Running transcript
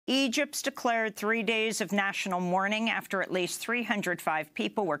Egypt's declared 3 days of national mourning after at least 305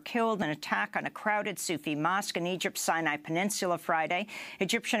 people were killed in an attack on a crowded Sufi mosque in Egypt's Sinai Peninsula Friday.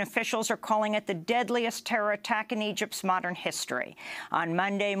 Egyptian officials are calling it the deadliest terror attack in Egypt's modern history. On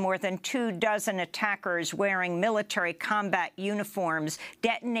Monday, more than 24 attackers wearing military combat uniforms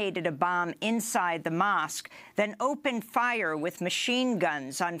detonated a bomb inside the mosque, then opened fire with machine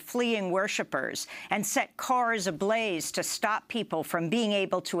guns on fleeing worshippers and set cars ablaze to stop people from being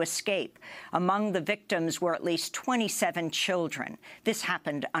able to escape. Among the victims were at least 27 children. This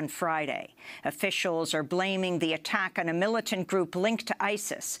happened on Friday. Officials are blaming the attack on a militant group linked to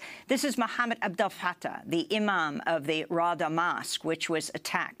ISIS. This is Mohammed Abdel Fattah, the imam of the Rada Mosque, which was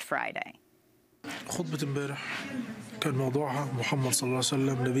attacked Friday.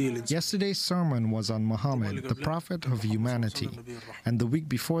 Yesterday's sermon was on Muhammad, the prophet of humanity, and the week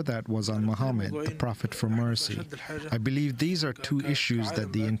before that was on Muhammad, the prophet for mercy. I believe these are two issues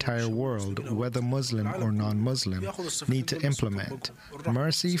that the entire world, whether Muslim or non-Muslim, need to implement: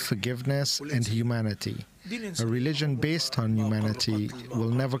 mercy, forgiveness, and humanity. A religion based on humanity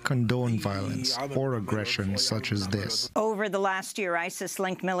will never condone violence or aggression such as this. Over the last year,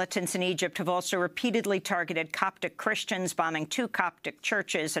 ISIS-linked militants in Egypt have also repeatedly targeted Coptic Christians, bombing 2 Coptic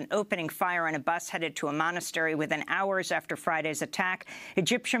churches and opening fire on a bus headed to a monastery within hours after Friday's attack.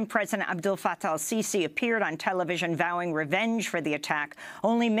 Egyptian President Abdel Fattah al-Sisi appeared on television vowing revenge for the attack.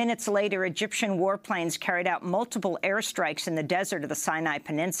 Only minutes later, Egyptian warplanes carried out multiple airstrikes in the desert of the Sinai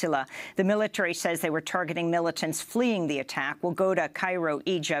Peninsula. The military says they were targeting militants fleeing the attack. We'll go to Cairo,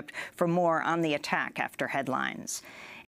 Egypt, for more on the attack after headlines.